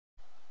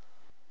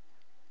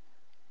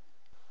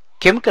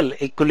Chemical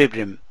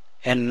equilibrium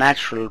in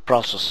natural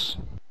process.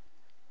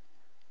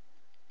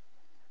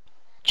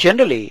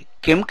 Generally,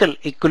 chemical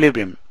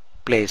equilibrium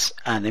plays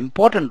an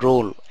important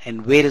role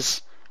in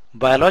various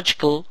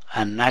biological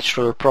and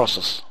natural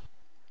processes.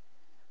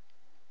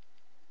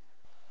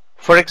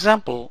 For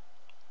example,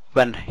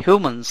 when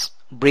humans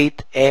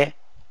breathe air,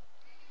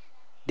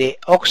 the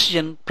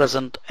oxygen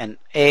present in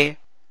air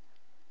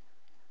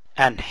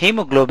and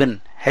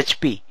hemoglobin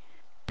Hb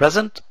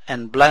present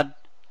in blood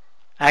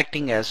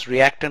acting as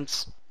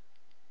reactants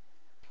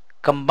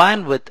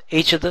combine with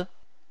each other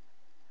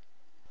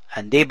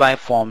and thereby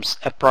forms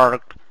a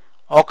product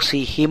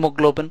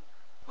oxyhemoglobin,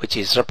 which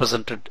is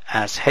represented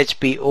as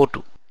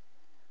HbO2.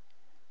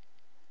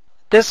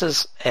 This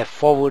is a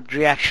forward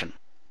reaction.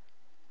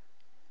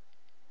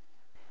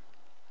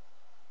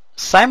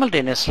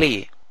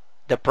 Simultaneously,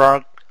 the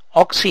product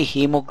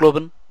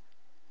oxyhemoglobin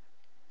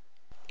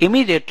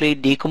immediately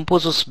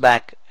decomposes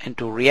back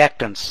into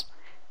reactants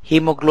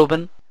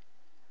hemoglobin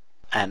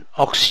and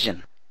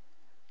oxygen.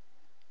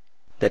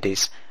 That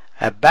is,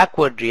 a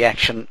backward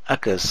reaction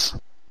occurs.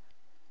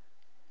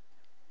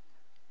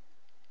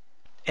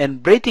 In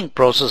breathing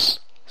process,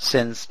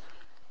 since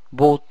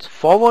both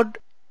forward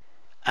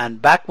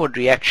and backward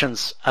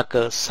reactions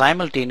occur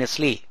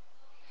simultaneously,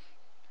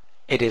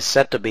 it is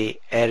said to be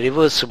a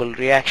reversible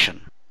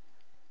reaction.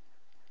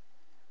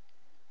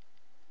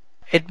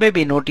 It may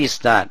be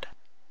noticed that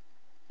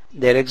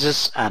there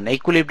exists an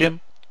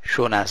equilibrium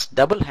shown as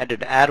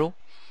double-headed arrow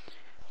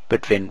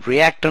between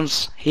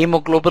reactants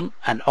hemoglobin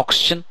and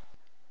oxygen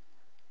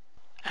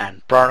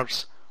and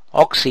products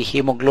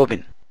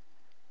oxyhemoglobin.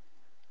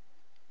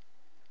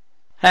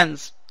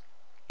 Hence,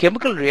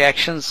 chemical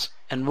reactions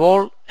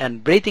involved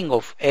in breathing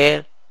of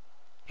air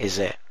is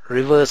a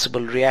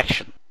reversible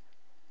reaction.